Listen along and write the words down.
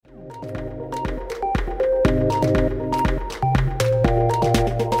Welcome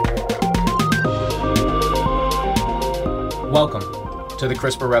to the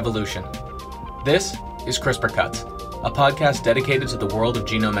CRISPR Revolution. This is CRISPR Cuts, a podcast dedicated to the world of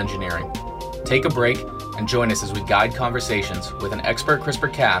genome engineering. Take a break and join us as we guide conversations with an expert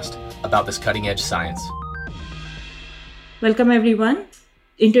CRISPR cast about this cutting-edge science. Welcome, everyone.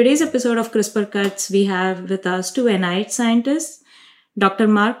 In today's episode of CRISPR Cuts, we have with us two NIH scientists, Dr.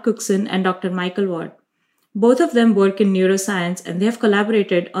 Mark Cookson and Dr. Michael Ward. Both of them work in neuroscience, and they have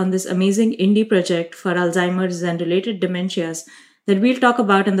collaborated on this amazing indie project for Alzheimer's and related dementias that we'll talk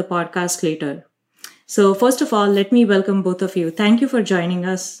about in the podcast later. So first of all, let me welcome both of you. Thank you for joining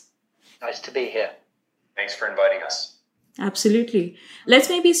us. Nice to be here. Thanks for inviting us. Absolutely. Let's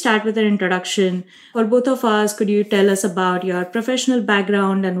maybe start with an introduction. For both of us, could you tell us about your professional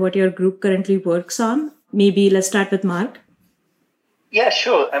background and what your group currently works on? Maybe let's start with Mark. Yeah,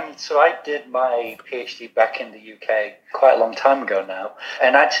 sure. So I did my PhD back in the UK quite a long time ago now.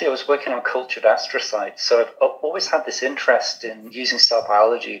 And actually, I was working on cultured astrocytes. So I've always had this interest in using cell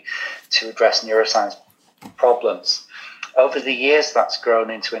biology to address neuroscience problems. Over the years, that's grown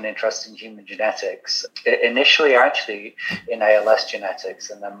into an interest in human genetics. Initially, actually, in ALS genetics,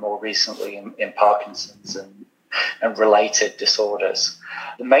 and then more recently in Parkinson's and related disorders.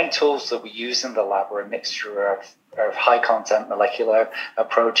 The main tools that we use in the lab are a mixture of high-content molecular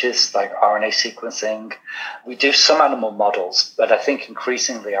approaches like RNA sequencing. We do some animal models, but I think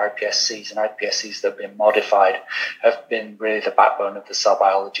increasingly iPSCs and iPSCs that have been modified have been really the backbone of the cell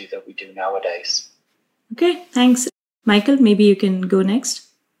biology that we do nowadays. Okay, thanks. Michael, maybe you can go next.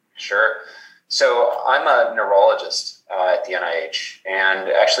 Sure. So I'm a neurologist at the NIH and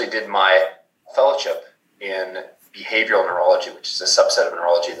actually did my fellowship in behavioral neurology, which is a subset of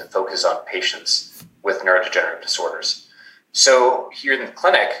neurology that focuses on patients with neurodegenerative disorders. So here in the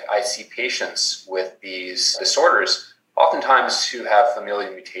clinic, I see patients with these disorders, oftentimes who have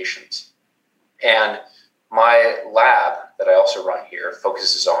familial mutations. And my lab that I also run here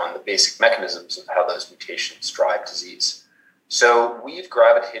focuses on the basic mechanisms of how those mutations drive disease. So we've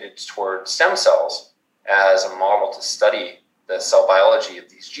gravitated toward stem cells as a model to study the cell biology of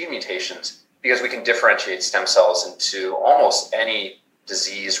these gene mutations because we can differentiate stem cells into almost any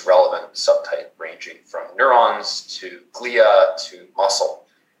disease-relevant subtype, ranging from neurons to glia to muscle.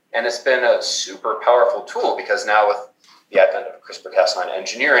 And it's been a super powerful tool because now with the advent of CRISPR-Cas9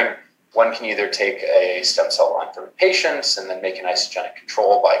 engineering, one can either take a stem cell line from a patient and then make an isogenic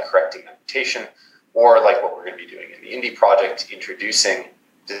control by correcting the mutation, or like what we're going to be doing in the INDIE project, introducing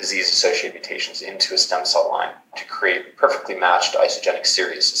disease-associated mutations into a stem cell line to create a perfectly matched isogenic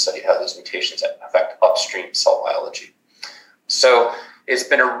series to study how those mutations affect upstream cell biology. So it's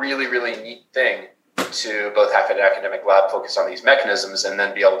been a really, really neat thing to both have an academic lab focus on these mechanisms and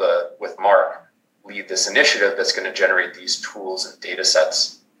then be able to, with Mark, lead this initiative that's going to generate these tools and data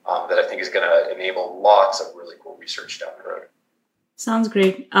sets that I think is going to enable lots of really cool research down the road. Sounds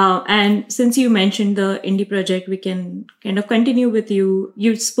great. And since you mentioned the INDIE project, we can kind of continue with you.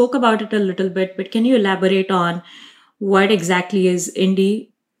 You spoke about it a little bit, but can you elaborate on what exactly is INDIE?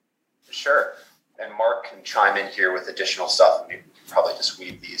 Sure. And Mark can chime in here with additional stuff, and maybe probably just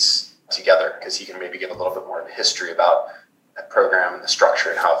weave these together because he can maybe give a little bit more of a history about the program and the structure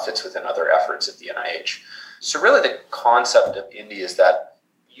and how it fits within other efforts at the NIH. So really the concept of INDIE is that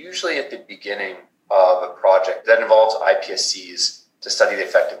usually at the beginning of a project that involves iPSCs to study the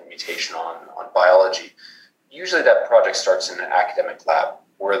effect of a mutation on biology, usually that project starts in an academic lab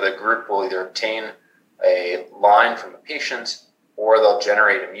where the group will either obtain a line from a patient or they'll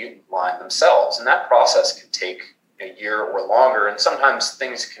generate a mutant line themselves. And that process can take a year or longer, and sometimes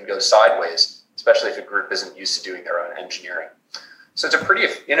things can go sideways, especially if a group isn't used to doing their own engineering. So it's a pretty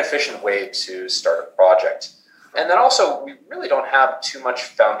inefficient way to start a project. And then also, we really don't have too much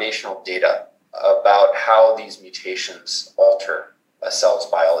foundational data about how these mutations alter a cell's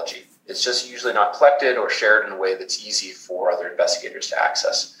biology. It's just usually not collected or shared in a way that's easy for other investigators to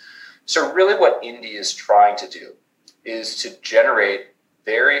access. So really what INDIE is trying to do is to generate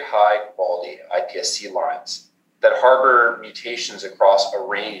very high quality iPSC lines that harbor mutations across a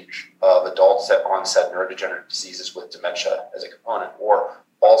range of adult onset neurodegenerative diseases with dementia as a component, or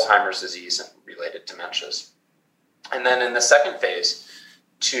Alzheimer's disease and related dementias. And then in the second phase,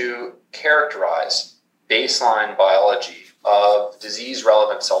 to characterize baseline biology of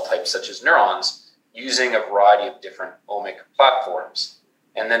disease-relevant cell types such as neurons using a variety of different omic platforms,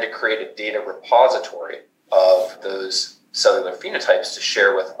 and then to create a data repository of those cellular phenotypes to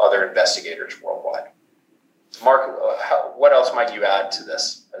share with other investigators worldwide. Mark, what else might you add to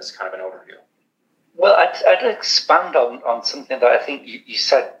this as kind of an overview? Well, I'd expand on something that I think you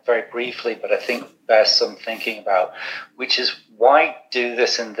said very briefly, but I think bears some thinking about, which is why do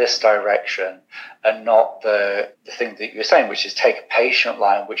this in this direction and not the thing that you're saying, which is take a patient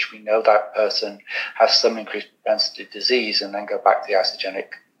line, which we know that person has some increased propensity to disease, and then go back to the isogenic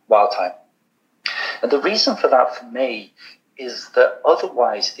wild type. And the reason for that for me is that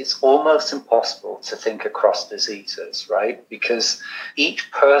otherwise it's almost impossible to think across diseases, right? Because each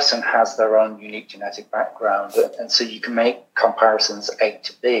person has their own unique genetic background. And so you can make comparisons A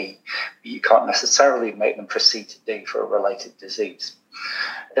to B, but you can't necessarily make them from C to D for a related disease.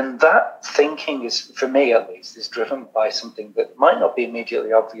 And that thinking is, for me at least, is driven by something that might not be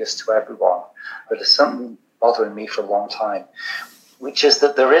immediately obvious to everyone, but is something bothering me for a long time, which is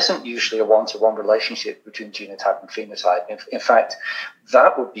that there isn't usually a one-to-one relationship between genotype and phenotype. In fact,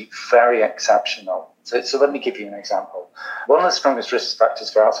 that would be very exceptional. So let me give you an example. One of the strongest risk factors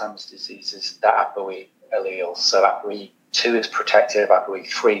for Alzheimer's disease is the ApoE allele. So ApoE2 is protective,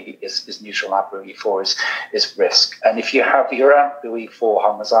 ApoE3 is neutral, ApoE4 is risk. And if you have your ApoE4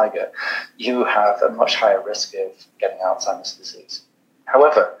 homozygote, you have a much higher risk of getting Alzheimer's disease.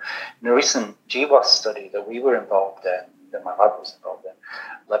 However, in a recent GWAS study that we were involved in, that my lab was involved in,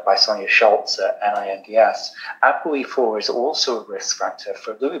 led by Sonia Schultz at NINDS, ApoE4 is also a risk factor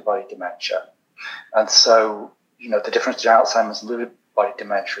for Lewy body dementia. And so, the difference between Alzheimer's and Lewy body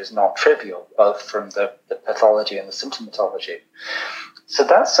dementia is not trivial, both from the pathology and the symptomatology. So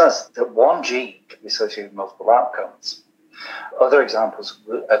that says that one gene can be associated with multiple outcomes. Other examples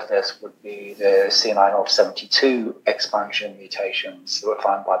of this would be the C9orf72 expansion mutations that were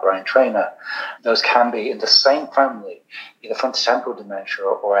found by Brian Traynor. Those can be in the same family, either frontotemporal dementia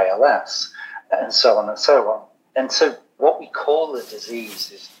or ALS, and so on and so on. And so what we call the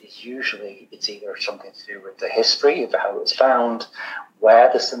disease is usually, it's either something to do with the history of how it was found,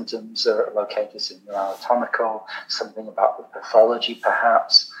 where the symptoms are located in neuroanatomical, something about the pathology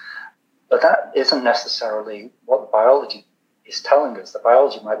perhaps. But that isn't necessarily what the biology is telling us. The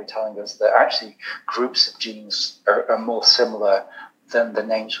biology might be telling us that actually groups of genes are more similar than the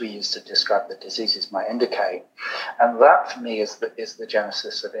names we use to describe the diseases might indicate. And that, for me, is the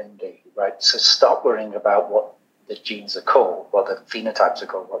genesis of INDI, right? So stop worrying about what the genes are called, what the phenotypes are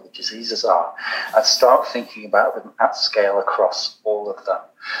called, what the diseases are, and start thinking about them at scale across all of them.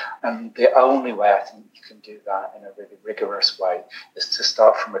 And the only way I think you can do that in a really rigorous way is to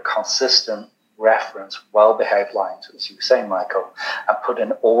start from a consistent reference, well-behaved lines, as you were saying, Michael, and put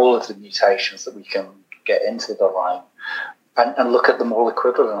in all of the mutations that we can get into the line and look at them all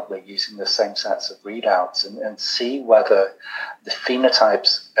equivalently using the same sets of readouts and see whether the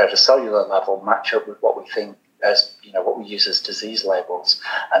phenotypes at a cellular level match up with what we think as, what we use as disease labels.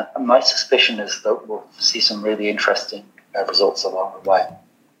 And my suspicion is that we'll see some really interesting results along the way.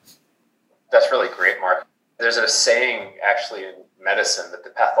 That's really great, Mark. There's a saying actually in medicine that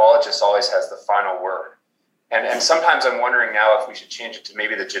the pathologist always has the final word. And sometimes I'm wondering now if we should change it to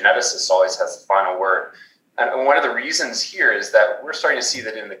maybe the geneticist always has the final word. And one of the reasons here is that we're starting to see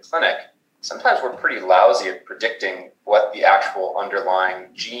that in the clinic, sometimes we're pretty lousy at predicting what the actual underlying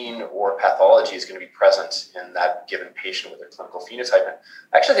gene or pathology is going to be present in that given patient with their clinical phenotype. And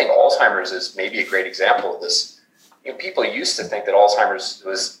I actually think Alzheimer's is maybe a great example of this. People used to think that Alzheimer's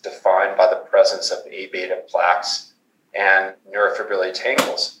was defined by the presence of A-beta plaques and neurofibrillary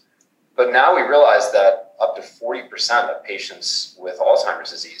tangles. But now we realize that up to 40% of patients with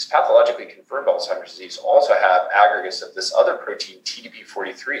Alzheimer's disease, pathologically confirmed Alzheimer's disease, also have aggregates of this other protein,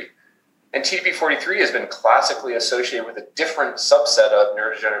 TDP43. And TDP43 has been classically associated with a different subset of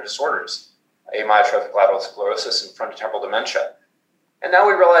neurodegenerative disorders, amyotrophic lateral sclerosis and frontotemporal dementia. And now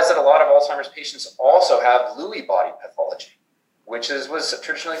we realize that a lot of Alzheimer's patients also have Lewy body pathology, which was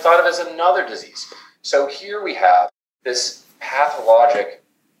traditionally thought of as another disease. So here we have this pathologic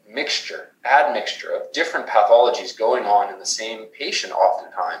admixture of different pathologies going on in the same patient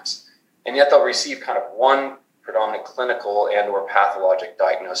oftentimes, and yet they'll receive kind of one predominant clinical and or pathologic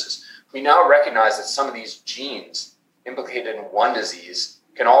diagnosis. We now recognize that some of these genes implicated in one disease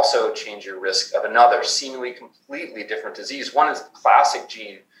can also change your risk of another, seemingly completely different disease. One is the classic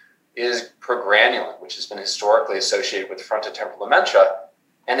gene is progranulin, which has been historically associated with frontotemporal dementia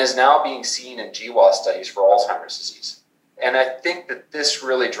and is now being seen in GWAS studies for Alzheimer's disease. And I think that this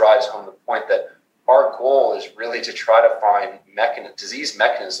really drives home the point that our goal is really to try to find disease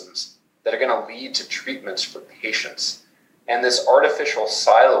mechanisms that are going to lead to treatments for patients. And this artificial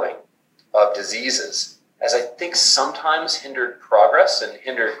siloing of diseases, as I think sometimes hindered progress and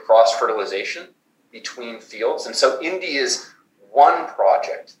hindered cross-fertilization between fields. And so INDI is one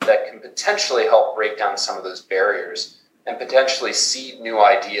project that can potentially help break down some of those barriers and potentially seed new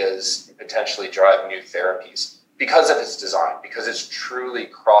ideas and potentially drive new therapies because of its design, because it's truly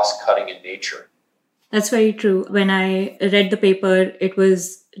cross-cutting in nature. That's very true. When I read the paper, it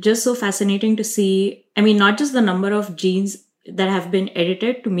was just so fascinating to see, not just the number of genes that have been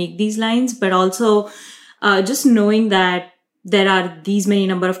edited to make these lines, but also just knowing that there are these many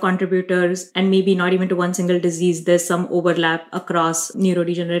number of contributors and maybe not even to one single disease. There's some overlap across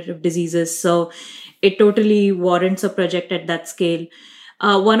neurodegenerative diseases. So it totally warrants a project at that scale.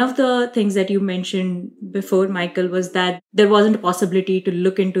 One of the things that you mentioned before, Michael, was that there wasn't a possibility to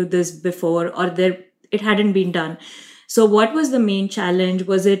look into this before, or it hadn't been done. So what was the main challenge?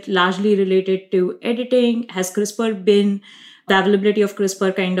 Was it largely related to editing? Has the availability of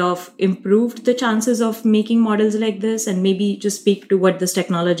CRISPR kind of improved the chances of making models like this? And maybe just speak to what this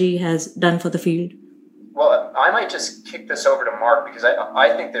technology has done for the field. Well, I might just kick this over to Mark, because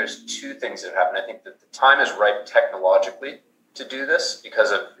I think there's two things that happen. I think that the time is ripe technologically to do this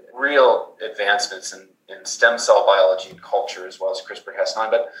because of real advancements in stem cell biology and culture, as well as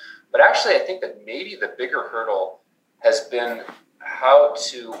CRISPR-Cas9. But actually, I think that maybe the bigger hurdle has been how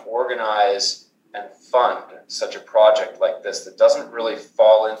to organize and fund such a project like this that doesn't really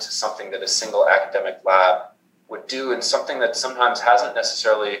fall into something that a single academic lab would do, and something that sometimes hasn't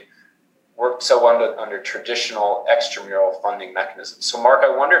necessarily worked so under traditional extramural funding mechanisms. So Mark,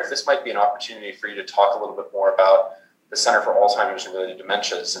 I wonder if this might be an opportunity for you to talk a little bit more about the Center for Alzheimer's and Related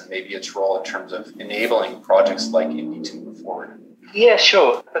Dementias and maybe its role in terms of enabling projects like INDI to move forward. Yeah,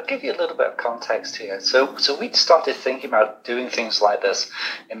 sure. I'll give you a little bit of context here. So we'd started thinking about doing things like this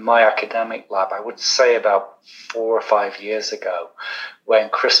in my academic lab, I would say about 4 or 5 years ago, when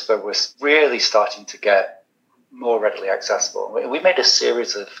CRISPR was really starting to get more readily accessible. We made a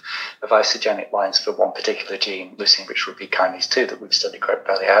series of isogenic lines for one particular gene, leucine-rich repeat kinase 2, that we've studied quite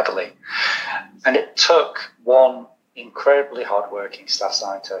fairly heavily. And it took one incredibly hardworking staff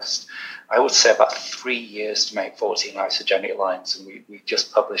scientist, I would say about 3 years, to make 14 isogenic lines. And we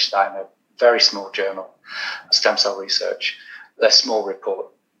just published that in a very small journal, Stem Cell Research, a small report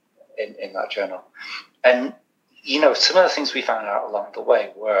in that journal. And, some of the things we found out along the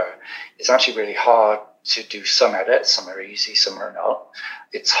way were it's actually really hard to do some edits. Some are easy, some are not.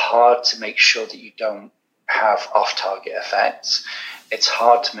 It's hard to make sure that you don't have off-target effects. It's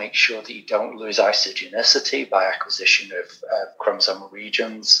hard to make sure that you don't lose isogenicity by acquisition of chromosomal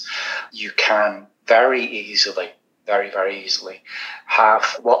regions. You can very easily, very, very easily, have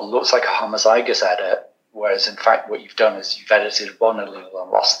what looks like a homozygous edit, whereas in fact what you've done is you've edited one allele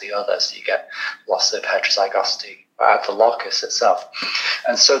and lost the other, so you get loss of heterozygosity at the locus itself.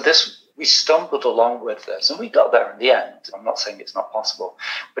 And so we stumbled along with this, and we got there in the end. I'm not saying it's not possible,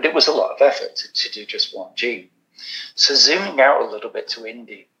 but it was a lot of effort to do just one gene. So zooming out a little bit to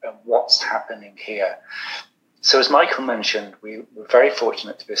INDI and what's happening here. So as Michael mentioned, we were very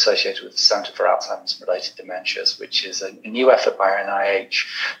fortunate to be associated with the Center for Alzheimer's and Related Dementias, which is a new effort by NIH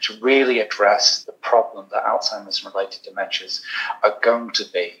to really address the problem that Alzheimer's and related dementias are going to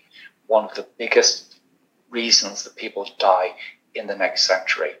be one of the biggest reasons that people die in the next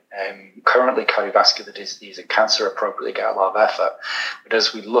century. Currently, cardiovascular disease and cancer appropriately get a lot of effort. But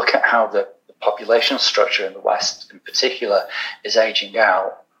as we look at how the population structure in the West in particular is aging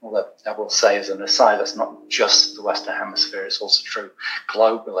out, although I will say as an aside, that's not just the Western Hemisphere, it's also true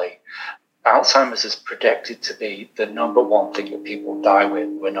globally. Alzheimer's is predicted to be the number one thing that people die with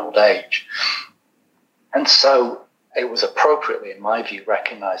in old age. And so it was appropriately, in my view,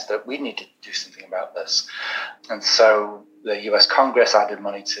 recognized that we needed to do something about this. And so the US Congress added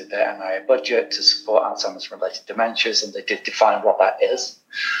money to the NIH budget to support Alzheimer's-related dementias, and they did define what that is.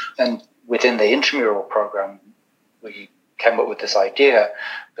 And within the intramural program, we came up with this idea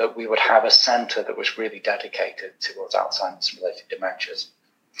that we would have a center that was really dedicated towards Alzheimer's-related dementias.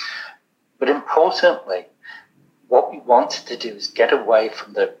 But importantly, what we wanted to do is get away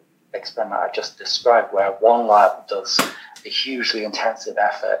from the experiment I just described, where one lab does a hugely intensive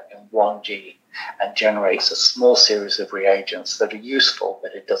effort in one gene and generates a small series of reagents that are useful,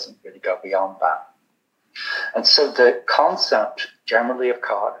 but it doesn't really go beyond that. And so the concept generally of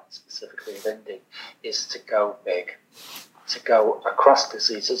CARD, specifically of INDI, is to go big, to go across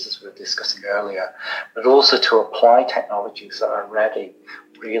diseases, as we were discussing earlier, but also to apply technologies that are ready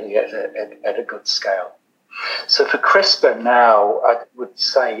really at a good scale. So for CRISPR now, I would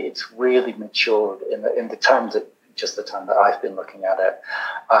say it's really matured in the time that I've been looking at it,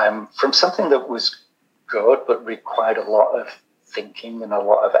 from something that was good but required a lot of thinking and a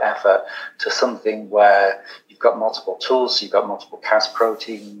lot of effort to something where you've got multiple tools, so you've got multiple Cas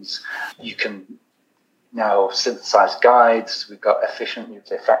proteins, you can now synthesize guides, we've got efficient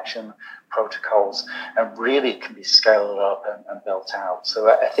nucleophection protocols, and really can be scaled up and built out. So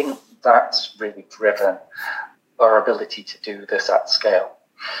I think that's really driven our ability to do this at scale.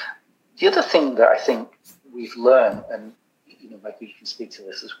 The other thing that I think we've learned, and maybe you can speak to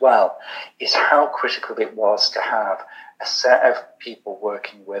this as well, is how critical it was to have a set of people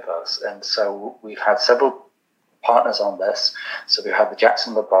working with us. And so we've had several partners on this. So we've had the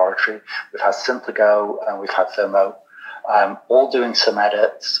Jackson Laboratory, we've had Simpligo, and we've had Thermo, all doing some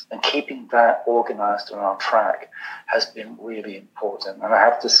edits, and keeping that organized and on track has been really important. And I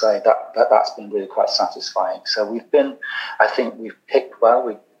have to say that's been really quite satisfying. So we've picked well,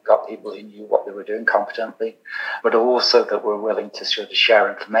 we got people who knew what they were doing competently, but also that were willing to sort of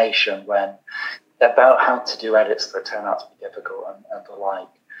share information about how to do edits that turn out to be difficult and the like.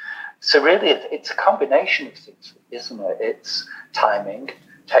 So really, it's a combination of things, isn't it? It's timing,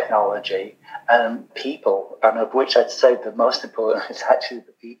 technology, and people, and of which I'd say the most important is actually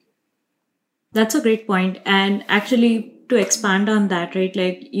the people. That's a great point. And actually, to expand on that, right,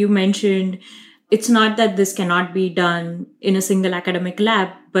 like you mentioned, it's not that this cannot be done in a single academic lab,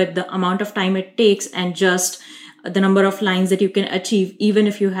 but the amount of time it takes and just the number of lines that you can achieve, even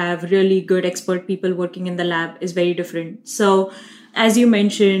if you have really good expert people working in the lab, is very different. So as you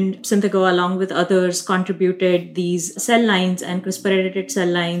mentioned, Synthego, along with others, contributed these cell lines and CRISPR-edited cell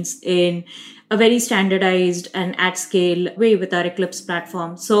lines in a very standardized and at-scale way with our Eclipse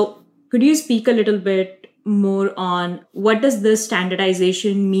platform. So could you speak a little bit more on what does this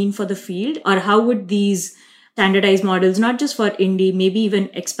standardization mean for the field, or how would these standardized models, not just for Indy, maybe even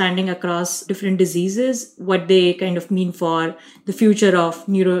expanding across different diseases, what they kind of mean for the future of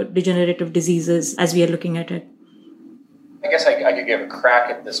neurodegenerative diseases as we are looking at it? I guess I could give a crack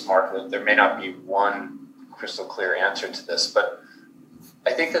at this, Mark. There may not be one crystal clear answer to this, but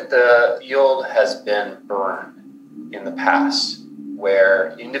I think that the field has been burned in the past,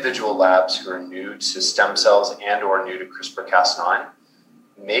 where individual labs who are new to stem cells and or new to CRISPR-Cas9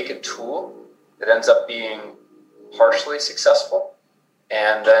 make a tool that ends up being partially successful,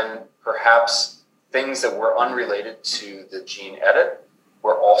 and then perhaps things that were unrelated to the gene edit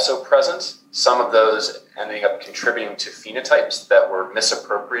were also present, some of those ending up contributing to phenotypes that were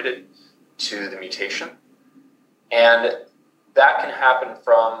misappropriated to the mutation. And that can happen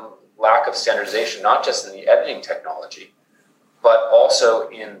from lack of standardization, not just in the editing technology, but also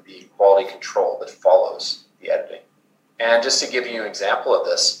in the quality control that follows the editing. And just to give you an example of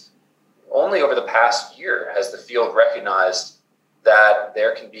this, only over the past year has the field recognized that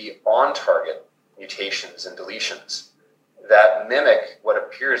there can be on-target mutations and deletions that mimic what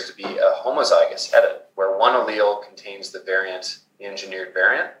appears to be a homozygous edit, where one allele contains the engineered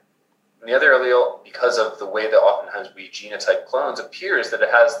variant, and the other allele, because of the way that oftentimes we genotype clones, appears that it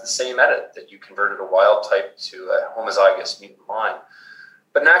has the same edit, that you converted a wild type to a homozygous mutant line.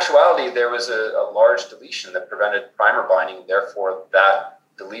 But in actuality, there was a large deletion that prevented primer binding, and therefore that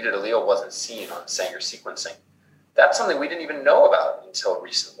deleted allele wasn't seen on Sanger sequencing. That's something we didn't even know about until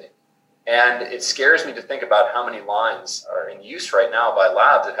recently. And it scares me to think about how many lines are in use right now by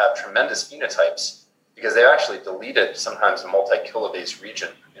labs that have tremendous phenotypes, because they actually deleted sometimes a multi-kilobase region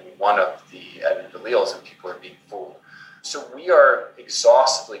in one of the edited alleles, and people are being fooled. So we are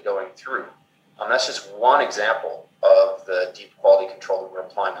exhaustively going through. That's just one example of the deep quality control that we're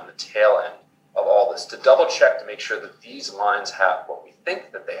applying on the tail end of all this, to double check to make sure that these lines have what we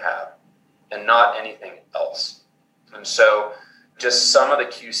think that they have and not anything else. And so just some of the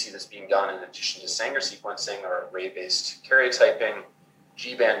QC that's being done in addition to Sanger sequencing are array-based karyotyping,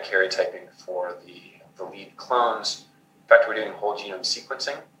 G-band karyotyping for the lead clones. In fact, we're doing whole genome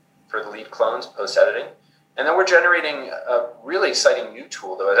sequencing for the lead clones post-editing. And then we're generating a really exciting new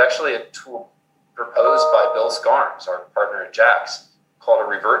tool that was actually a tool proposed by Bill Scarnes, our partner at JAX, called a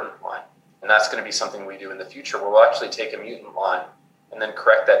revertant line. And that's going to be something we do in the future, where we'll actually take a mutant line and then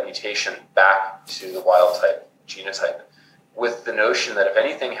correct that mutation back to the wild type genotype, with the notion that if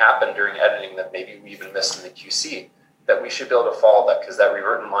anything happened during editing that maybe we even missed in the QC, that we should be able to follow that, because that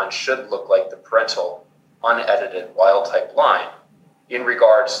revertant line should look like the parental unedited wild type line in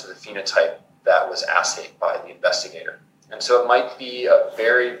regards to the phenotype that was assayed by the investigator. And so it might be a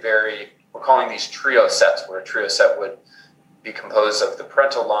very, we're calling these trio sets, where a trio set would be composed of the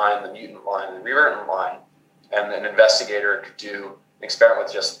parental line, the mutant line, and the revertant line. And an investigator could do an experiment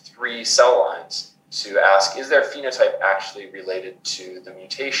with just 3 cell lines to ask, is their phenotype actually related to the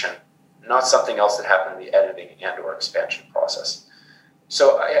mutation, not something else that happened in the editing and or expansion process.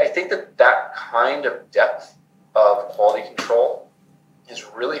 So I think that kind of depth of quality control is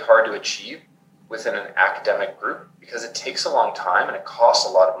really hard to achieve within an academic group, because it takes a long time and it costs a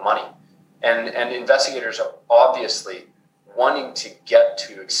lot of money. And investigators obviously wanting to get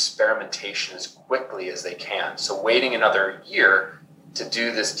to experimentation as quickly as they can. So waiting another year to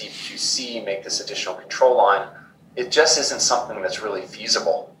do this deep QC, make this additional control line, it just isn't something that's really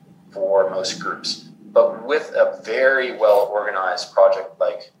feasible for most groups. But with a very well-organized project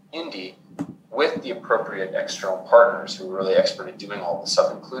like Indy, with the appropriate external partners who are really expert at doing all this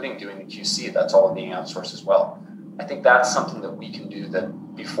stuff, including doing the QC, that's all being outsourced as well. I think that's something that we can do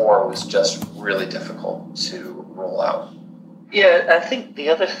that before was just really difficult to roll out. Yeah, I think the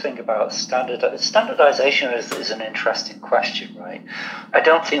other thing about standardization is an interesting question, right? I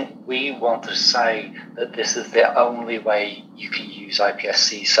don't think we want to say that this is the only way you can use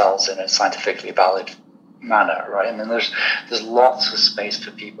iPSC cells in a scientifically valid manner, right? I mean, there's lots of space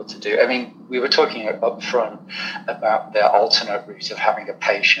for people to do. I mean, we were talking up front about the alternate route of having a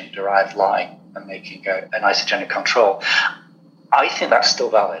patient-derived line and making an isogenic control. I think that's still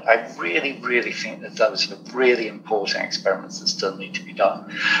valid. I really, really think that those are really important experiments that still need to be done.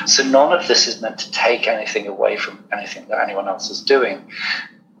 So none of this is meant to take anything away from anything that anyone else is doing.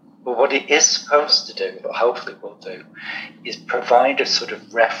 But what it is supposed to do, or hopefully will do, is provide a sort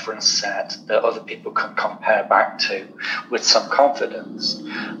of reference set that other people can compare back to with some confidence.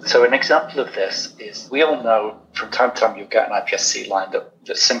 So an example of this is we all know from time to time you'll get an iPSC line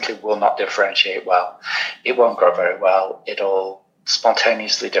that simply will not differentiate well. It won't grow very well. It'll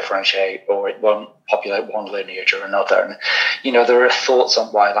spontaneously differentiate, or it won't populate one lineage or another. And, you know, there are thoughts on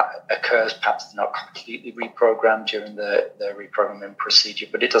why that occurs. Perhaps they're not completely reprogrammed during the reprogramming procedure,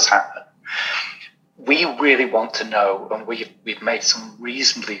 but it does happen. We really want to know, and we've made some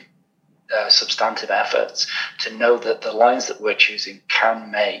reasonably substantive efforts to know that the lines that we're choosing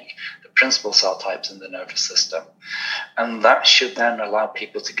can make the principal cell types in the nervous system. And that should then allow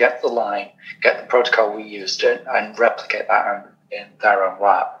people to get the line, get the protocol we used, and replicate that in their own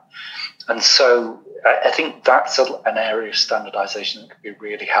lab. And so I think that's an area of standardization that could be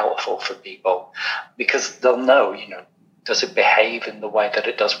really helpful for people, because they'll know, you know, does it behave in the way that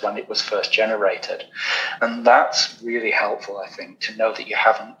it does when it was first generated? And that's really helpful, I think, to know that you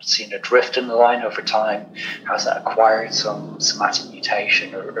haven't seen a drift in the line over time, has it acquired some somatic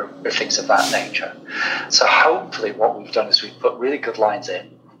mutation or things of that nature. So hopefully what we've done is we've put really good lines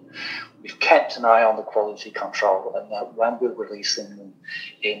in. We've kept an eye on the quality control, and that when we're releasing them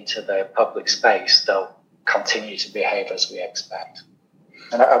into the public space, they'll continue to behave as we expect.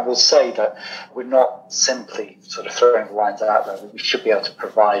 And I will say that we're not simply sort of throwing the lines out there. We should be able to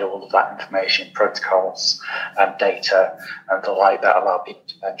provide all of that information, protocols, data, and the like that allow people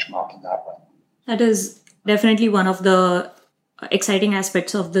to benchmark in that way. That is definitely one of the exciting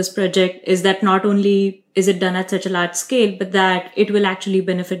aspects of this project, is that not only is it done at such a large scale, but that it will actually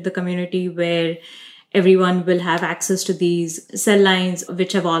benefit the community, where everyone will have access to these cell lines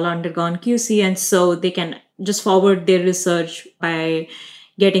which have all undergone QC, and so they can just forward their research by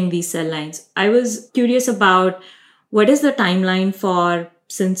getting these cell lines. I was curious about what is the timeline for,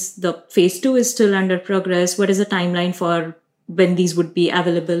 since the phase 2 is still under progress, what is the timeline for when these would be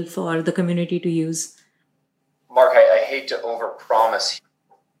available for the community to use? Mark, I hate to overpromise.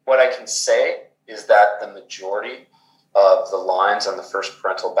 What I can say is that the majority of the lines on the first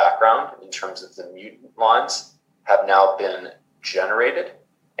parental background, in terms of the mutant lines, have now been generated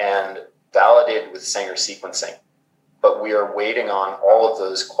and validated with Sanger sequencing. But we are waiting on all of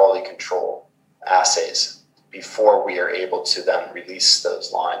those quality control assays before we are able to then release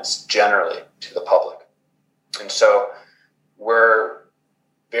those lines generally to the public. And so we're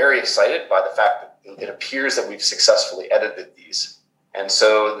very excited by the fact that it appears that we've successfully edited these. And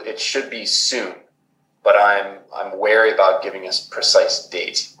so it should be soon. But I'm wary about giving us precise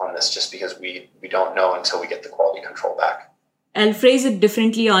dates on this, just because we don't know until we get the quality control back. I'll phrase it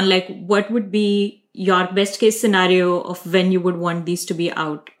differently on like what would be your best case scenario of when you would want these to be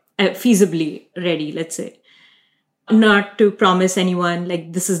out, feasibly ready, let's say. Not to promise anyone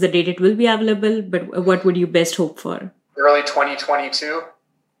like this is the date it will be available, but what would you best hope for? Early 2022.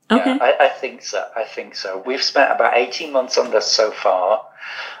 Okay. Yeah, I think so. We've spent about 18 months on this so far.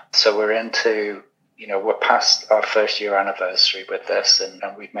 So we're into, we're past our first year anniversary with this, and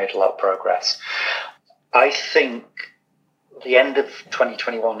we've made a lot of progress. I think the end of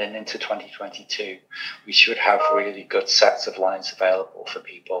 2021 and into 2022, we should have really good sets of lines available for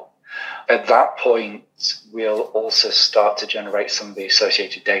people. At that point, we'll also start to generate some of the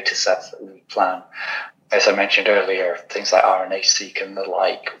associated data sets that we plan. As I mentioned earlier, things like RNA-seq and the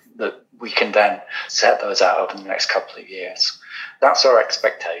like, that we can then set those out over the next couple of years. That's our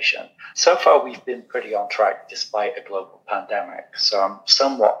expectation. So far, we've been pretty on track despite a global pandemic. So I'm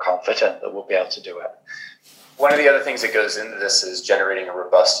somewhat confident that we'll be able to do it. One of the other things that goes into this is generating a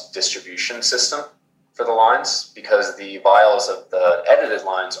robust distribution system for for the lines because the vials of the edited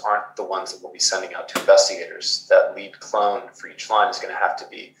lines aren't the ones that we'll be sending out to investigators. That lead clone for each line is going to have to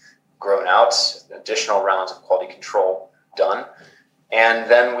be grown out, additional rounds of quality control done. And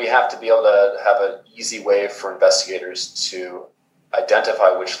then we have to be able to have an easy way for investigators to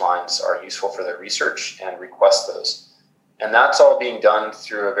identify which lines are useful for their research and request those. And that's all being done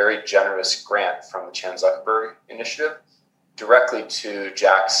through a very generous grant from the Chan Zuckerberg Initiative directly to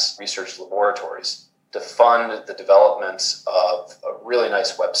JAXA research laboratories to fund the development of a really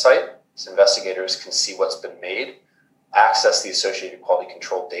nice website so investigators can see what's been made, access the associated quality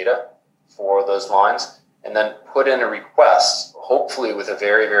control data for those lines, and then put in a request, hopefully with a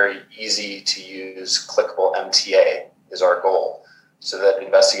very, very easy to use clickable MTA is our goal, so that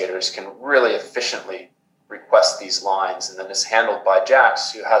investigators can really efficiently request these lines. And then it's handled by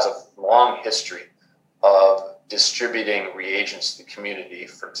JAXA, who has a long history of distributing reagents to the community,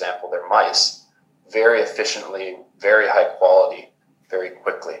 for example, their mice, very efficiently, very high quality, very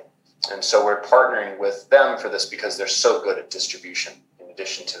quickly. And so we're partnering with them for this because they're so good at distribution in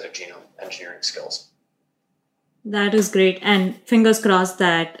addition to their genome engineering skills. That is great. And fingers crossed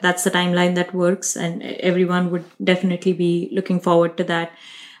that that's the timeline that works and everyone would definitely be looking forward to that.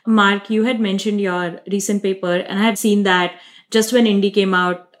 Mark, you had mentioned your recent paper and I had seen that just when Indy came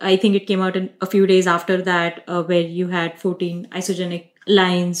out, I think it came out in a few days after that, where you had 14 isogenic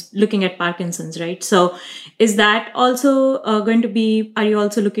lines looking at Parkinson's, right? So is that also going to be, are you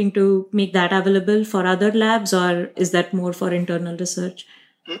also looking to make that available for other labs or is that more for internal research?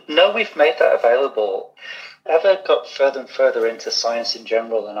 No, we've made that available. As I got further and further into science in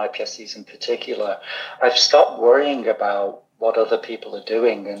general and iPSCs in particular, I've stopped worrying about what other people are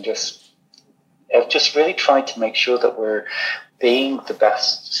doing and I've just really tried to make sure that we're being the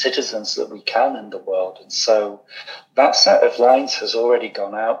best citizens that we can in the world. And so that set of lines has already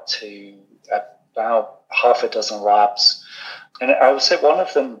gone out to about half a dozen labs. And I would say one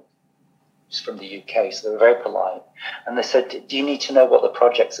of them is from the UK, so they were very polite. And they said, do you need to know what the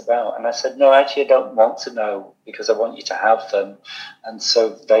project's about? And I said, no, actually, I don't want to know because I want you to have them. And so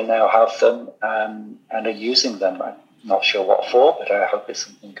they now have them and are using them. I'm not sure what for, but I hope it's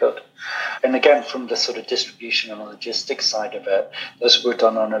something good. And again, from the sort of distribution and logistics side of it, those were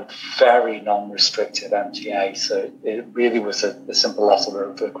done on a very non-restricted MTA. So it really was a simple letter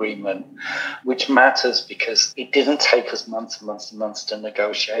of agreement, which matters because it didn't take us months and months and months to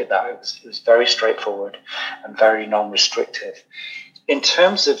negotiate that. It was very straightforward and very non-restrictive. In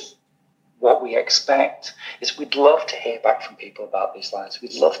terms of what we expect is we'd love to hear back from people about these lines.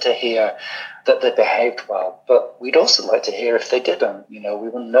 We'd love to hear that they behaved well, but we'd also like to hear if they didn't. We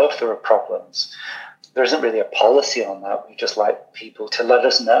want to know if there are problems. There isn't really a policy on that. We just like people to let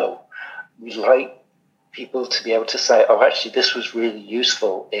us know. We like people to be able to say, oh, actually, this was really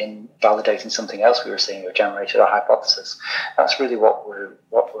useful in validating something else we were seeing or generated a hypothesis. That's really what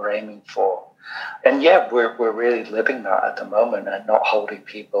we're aiming for. And yeah, we're really living that at the moment and not holding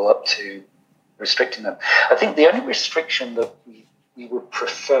people up to restricting them. I think the only restriction that we would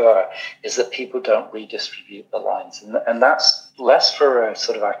prefer is that people don't redistribute the lines. And that's less for a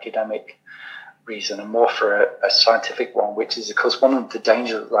sort of academic reason and more for a scientific one, which is, of course, one of the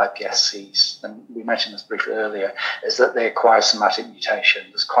dangers of iPSCs, and we mentioned this briefly earlier, is that they acquire somatic mutation.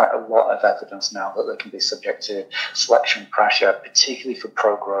 There's quite a lot of evidence now that they can be subject to selection pressure, particularly for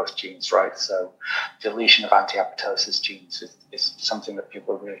pro-growth genes, right? So deletion of anti-apoptosis genes is something that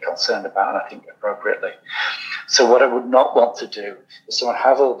people are really concerned about, and I think appropriately. So what I would not want to do is someone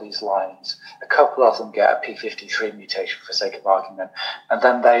have all these lines, a couple of them get a P53 mutation for sake of argument, and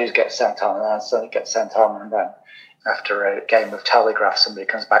then they get sent on, and then get sent on, and then after a game of telegraph, somebody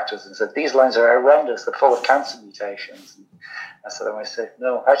comes back to us and says, these lines are horrendous, they're full of cancer mutations. And so then we say,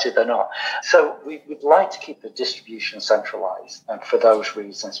 no, actually they're not. So we'd like to keep the distribution centralized. And for those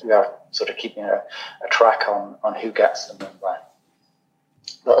reasons, we are sort of keeping a track on who gets them and when.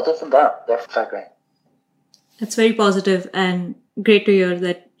 But other than that, they're fair game. It's very positive and great to hear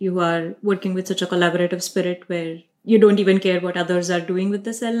that you are working with such a collaborative spirit where you don't even care what others are doing with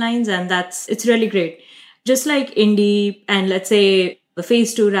the cell lines. And it's really great. Just like Indy, and let's say the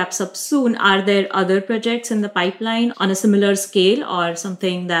phase 2 wraps up soon, are there other projects in the pipeline on a similar scale or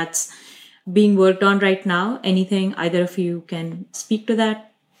something that's being worked on right now? Anything either of you can speak to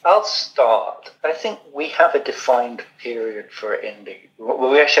that? I'll start. I think we have a defined period for Indy.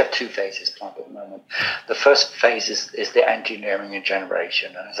 Well, we actually have 2 phases planned at the moment. The first phase is the engineering and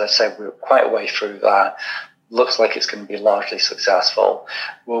generation. And as I said, we're quite a way through that. Looks like it's going to be largely successful.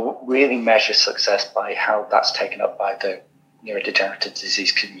 We'll really measure success by how that's taken up by the neurodegenerative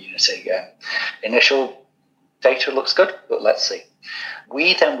disease community. Initial data looks good, but let's see.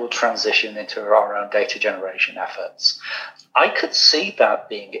 We then will transition into our own data generation efforts. I could see that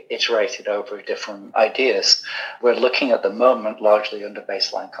being iterated over different ideas. We're looking at the moment largely under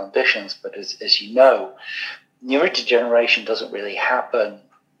baseline conditions, but as you know, neurodegeneration doesn't really happen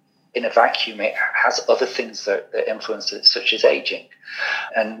in a vacuum. It has other things that influence it, such as aging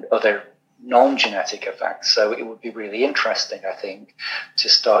and other non-genetic effects. So it would be really interesting, I think, to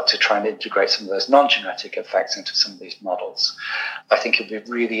start to try and integrate some of those non-genetic effects into some of these models. I think it would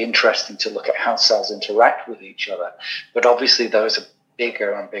be really interesting to look at how cells interact with each other. But obviously those are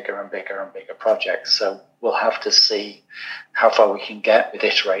bigger and bigger and bigger and bigger projects. So we'll have to see how far we can get with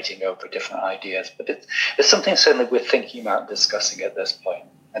iterating over different ideas. But it's something certainly we're thinking about and discussing at this point.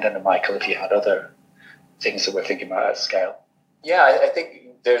 I don't know, Michael, if you had other things that we're thinking about at scale. Yeah, I think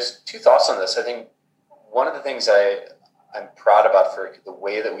there's two thoughts on this. I think one of the things I'm proud about for the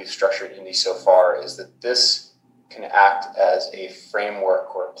way that we've structured Indy so far is that this can act as a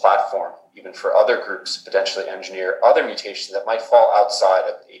framework or a platform, even for other groups to potentially engineer other mutations that might fall outside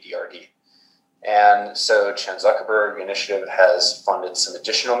of ADRD. And so Chan Zuckerberg Initiative has funded some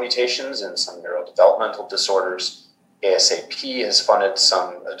additional mutations in some neurodevelopmental disorders. ASAP has funded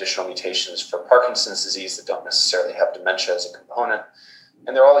some additional mutations for Parkinson's disease that don't necessarily have dementia as a component.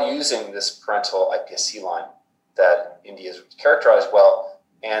 And they're all using this parental iPSC line that Indy has characterized well,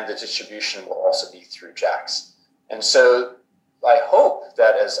 and the distribution will also be through JAX. And so I hope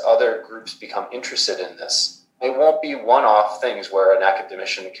that as other groups become interested in this, it won't be one-off things where an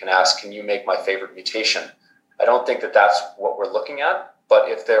academician can ask, can you make my favorite mutation? I don't think that that's what we're looking at, but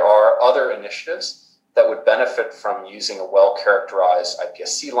if there are other initiatives that would benefit from using a well-characterized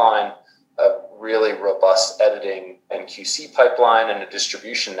iPSC line, a really robust editing and QC pipeline, and a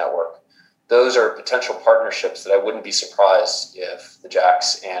distribution network. Those are potential partnerships that I wouldn't be surprised if the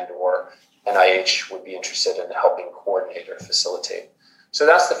JAX and or NIH would be interested in helping coordinate or facilitate. So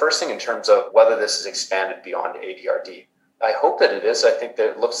that's the first thing in terms of whether this is expanded beyond ADRD. I hope that it is. I think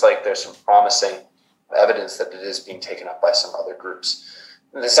that it looks like there's some promising evidence that it is being taken up by some other groups.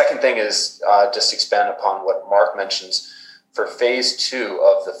 And the second thing is just expand upon what Mark mentions. For phase 2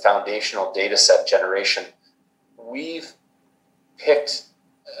 of the foundational data set generation, we've picked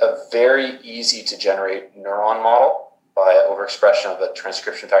a very easy to generate neuron model by overexpression of a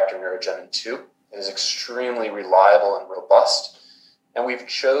transcription factor neurogenin 2. It is extremely reliable and robust. And we've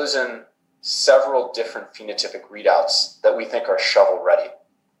chosen several different phenotypic readouts that we think are shovel ready.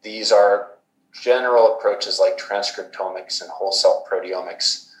 These are general approaches like transcriptomics and whole cell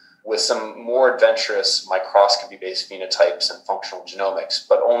proteomics, with some more adventurous microscopy-based phenotypes and functional genomics,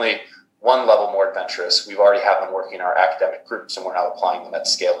 but only one level more adventurous. We've already had them working in our academic groups, and we're now applying them at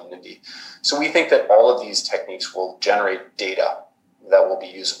scale in Indy. So we think that all of these techniques will generate data that will be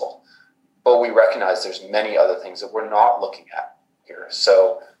usable. But we recognize there's many other things that we're not looking at here.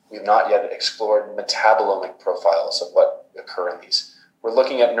 So we've not yet explored metabolomic profiles of what occur in these. We're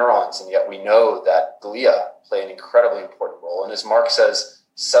looking at neurons, and yet we know that glia play an incredibly important role. And as Mark says,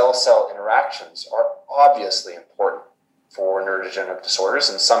 cell-cell interactions are obviously important for neurodegenerative disorders,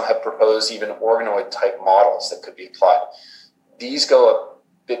 and some have proposed even organoid-type models that could be applied. These go a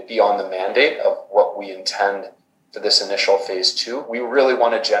bit beyond the mandate of what we intend for this initial phase 2. We really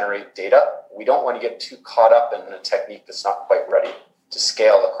want to generate data. We don't want to get too caught up in a technique that's not quite ready to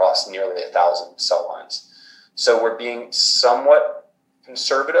scale across nearly 1,000 cell lines. So we're being somewhat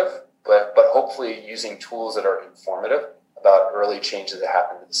conservative, but hopefully using tools that are informative about early changes that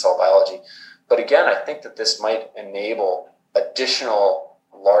happen to the cell biology. But again, I think that this might enable additional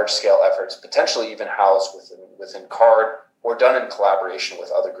large-scale efforts, potentially even housed within CARD or done in collaboration with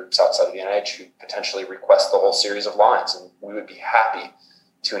other groups outside of the NIH who potentially request the whole series of lines. And we would be happy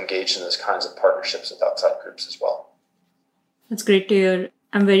to engage in those kinds of partnerships with outside groups as well. That's great to hear.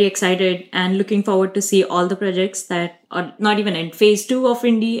 I'm very excited and looking forward to see all the projects that are not even in phase 2 of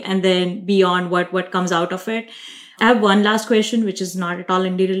Indy and then beyond what comes out of it. I have one last question, which is not at all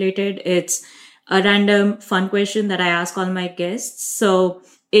Indy related. It's a random fun question that I ask all my guests. So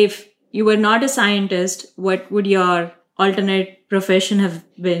if you were not a scientist, what would your alternate profession have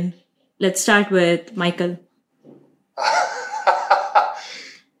been? Let's start with Michael.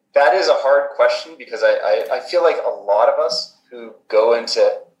 That is a hard question because I feel like a lot of us who go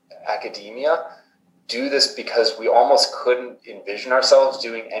into academia do this because we almost couldn't envision ourselves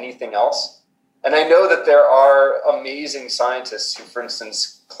doing anything else. And I know that there are amazing scientists who, for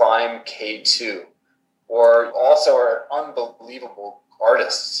instance, climb K2 or also are unbelievable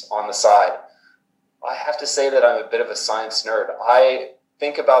artists on the side. I have to say that I'm a bit of a science nerd. I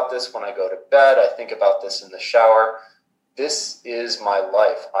think about this when I go to bed. I think about this in the shower. This is my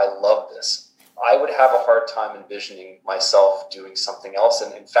life. I love this. I would have a hard time envisioning myself doing something else.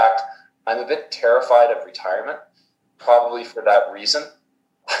 And in fact, I'm a bit terrified of retirement, probably for that reason.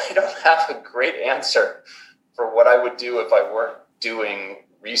 I don't have a great answer for what I would do if I weren't doing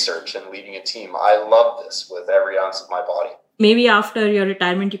research and leading a team. I love this with every ounce of my body. Maybe after your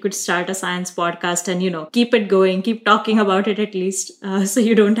retirement, you could start a science podcast and, keep it going, keep talking about it at least, so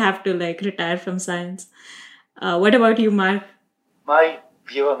you don't have to retire from science. What about you, Mark? My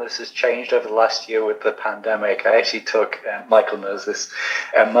view on this has changed over the last year with the pandemic. I actually took, Michael knows this,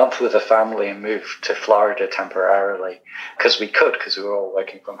 a month with a family and moved to Florida temporarily because we were all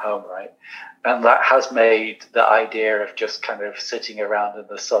working from home, right? And that has made the idea of just kind of sitting around in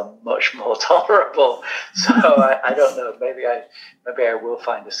the sun much more tolerable. So I don't know, maybe I will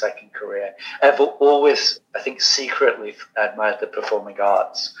find a second career. I've always, I think, secretly admired the performing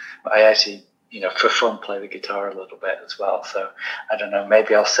arts. I actually, for fun, play the guitar a little bit as well. So I don't know,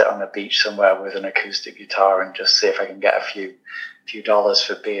 maybe I'll sit on a beach somewhere with an acoustic guitar and just see if I can get a few dollars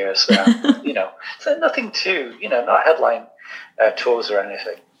for beers. So nothing too, not headline tours or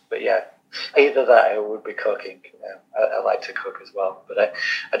anything. But yeah, either that or I would be cooking. I like to cook as well. But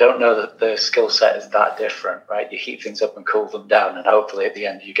I don't know that the skill set is that different, right? You heat things up and cool them down, and hopefully at the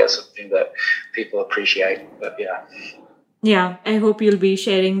end you get something that people appreciate. But yeah. Yeah, I hope you'll be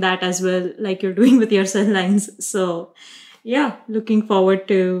sharing that as well, like you're doing with your cell lines. So yeah, looking forward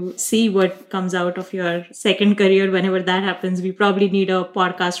to see what comes out of your second career whenever that happens. We probably need a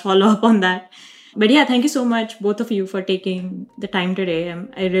podcast follow-up on that. But yeah, thank you so much, both of you, for taking the time today.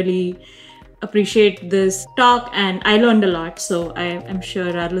 I really appreciate this talk and I learned a lot. So I'm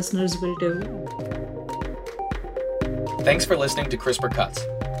sure our listeners will too. Thanks for listening to CRISPR Cuts.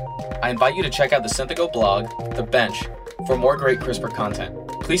 I invite you to check out the Synthigo blog, The Bench, for more great CRISPR content.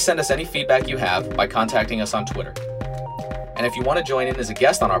 Please send us any feedback you have by contacting us on Twitter. And if you want to join in as a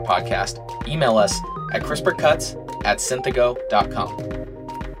guest on our podcast, email us at CRISPRcuts@synthigo.com.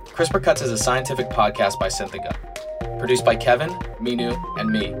 CRISPR Cuts is a scientific podcast by Synthigo, produced by Kevin, Minu, and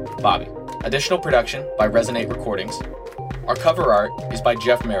me, Bobby. Additional production by Resonate Recordings. Our cover art is by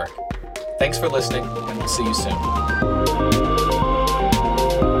Jeff Merrick. Thanks for listening, and we'll see you soon.